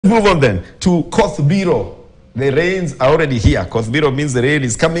Move on then to Koth Biro. The rains are already here. Koth Biro means the rain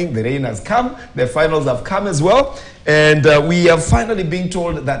is coming. The rain has come. The finals have come as well. And we have finally been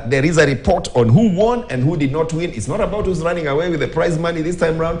told that there is a report on who won and who did not win. It's not about who's running away with the prize money this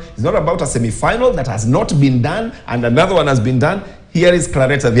time around. It's not about a semi-final that has not been done and another one has been done. Here is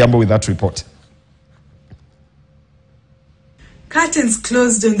Claretta Dhiambo with that report. Curtains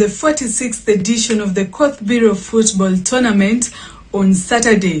closed on the 46th edition of the Koth Biro football tournament. On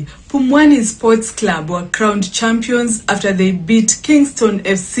Saturday, Pumwani Sports Club were crowned champions after they beat Kingston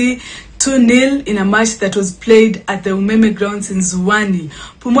FC 2-0 in a match that was played at the Umeme grounds in Zuwani.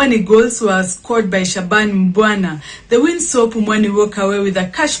 Pumwani goals were scored by Shaban Mbwana. The win saw Pumwani walk away with a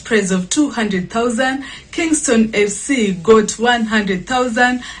cash prize of 200,000. Kingston FC got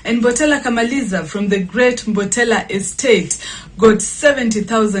 100,000 and Mbotela Kamaliza from the Great Mbotela Estate got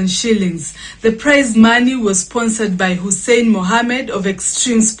 70,000 shillings. The prize money was sponsored by Hussein Mohammed of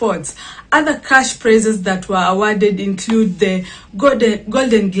Extreme Sports. Other cash prizes that were awarded include the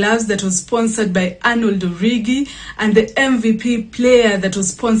Golden Gloves that was sponsored by Arnold Origi and the MVP player that was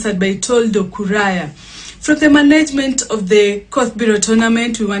sponsored by Toldo Kuraya. From the management of the Koth Biro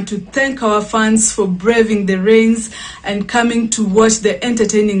tournament, we want to thank our fans for braving the rains and coming to watch the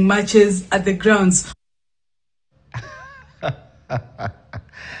entertaining matches at the grounds.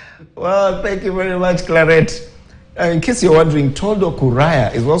 Well, thank you very much, Clarette. In case you're wondering, Toldo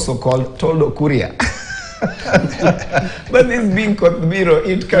Kuraya is also called Toldo Kuria. But this being Koth Biro,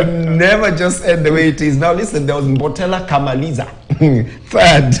 it can never just end the way it is. Now listen, there was Mbotela Kamaliza.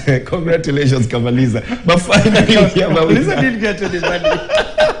 Third, congratulations Kamaliza. But finally, Kamaliza didn't get any money.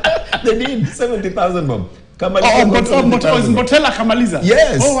 They did 70,000 Bob. Mbotela Kamaliza.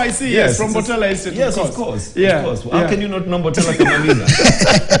 Yes. Oh, I see. Yes, from Mbotela Estate. Yes, of course. Yeah. Of course. How can you not know Mbotela Kamaliza?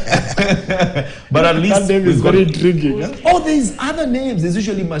 But at least that name is very intriguing. Yeah? Oh, there's other names. There's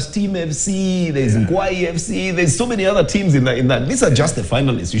usually Mastim FC. There's Ngwai FC. There's so many other teams in that. These are just the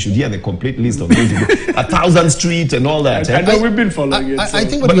finalists. You should hear the complete list of those. 1,000 Street and all that. I know we've been following it. I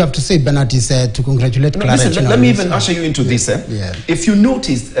think what you have to say, Bernard, is to congratulate Clarette. Listen, let me even usher you into this. Yeah. If you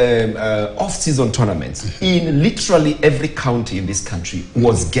noticed, off-season tournaments in literally every county in this country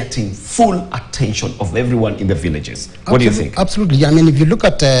was getting full attention of everyone in the villages. What do you think? Absolutely. I mean, if you look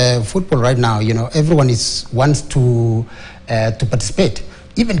at football right now, you know, everyone wants to participate.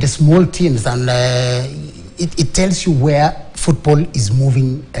 Even the small teams, and it tells you where football is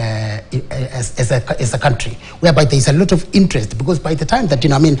moving as a country, whereby there is a lot of interest, because by the time that, you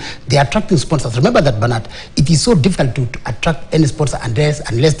know, I mean, they are attracting sponsors. Remember that, Bernard, it is so difficult to attract any sponsor unless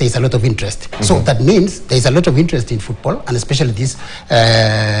there is a lot of interest. So that means there is a lot of interest in football, and especially this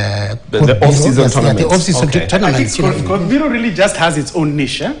the off-season tournaments. The off-season tournaments. I think Koth Biro really just has its own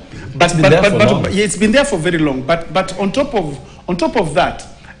niche. But it's been there for very long. But on top of that,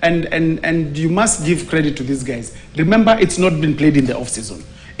 and you must give credit to these guys. Remember, it's not been played in the off season.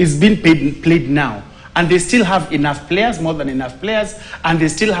 It's been played now, and they still have enough players, more than enough players, and they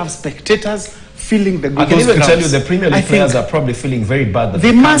still have spectators feeling the good. I can even tell you the Premier League players are probably feeling very bad that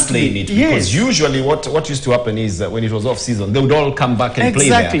they can't play in it, because usually what used to happen is that when it was off season, they would all come back and play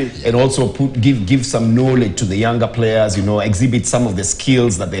there, and also give some knowledge to the younger players, you know, exhibit some of the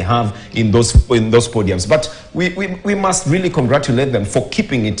skills that they have in those podiums. But we must really congratulate them for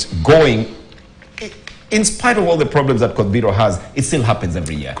keeping it going. In spite of all the problems that Koth Biro has, it still happens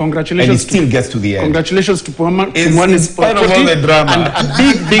every year. Congratulations. And it still gets to the end. Congratulations to Pumwani. In spite of all the drama. And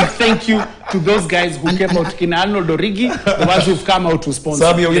a big thank you to those guys who came out. Kina Arnold Origi, the ones who've come out to sponsor.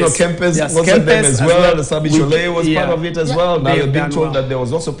 Sabio, you know, Kempes was them as well. The Sabi Cholet was part of it as well. Now you've been told that there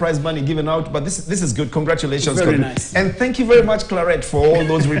was also prize money given out. But this is good. Congratulations. Very nice. And thank you very much, Clarette, for all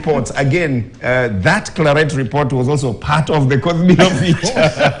those reports. Again, that Clarette report was also part of the Koth Biro feature.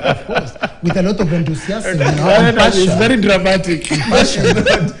 Of course. With a lot of enthusiasm. It's very dramatic. He just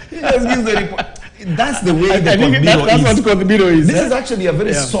gives the report. That's the way the Koth Biro that's what Koth Biro is. This is actually a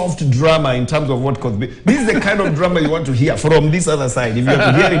very soft drama in terms of what Koth Biro. This is the kind of drama you want to hear from this other side. If you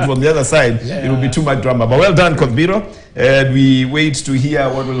have to hear it from the other side, it will be too much drama. But well done, Koth Biro. And we wait to hear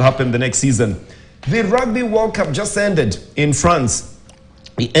what will happen the next season. The Rugby World Cup just ended in France.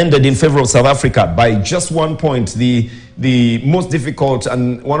 It ended in favor of South Africa by just 1 point. The most difficult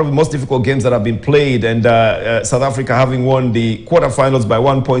and one of the most difficult games that have been played, and South Africa having won the quarterfinals by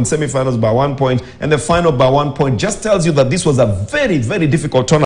 1 point, semifinals by 1 point, and the final by 1 point, just tells you that this was a very, very difficult tournament.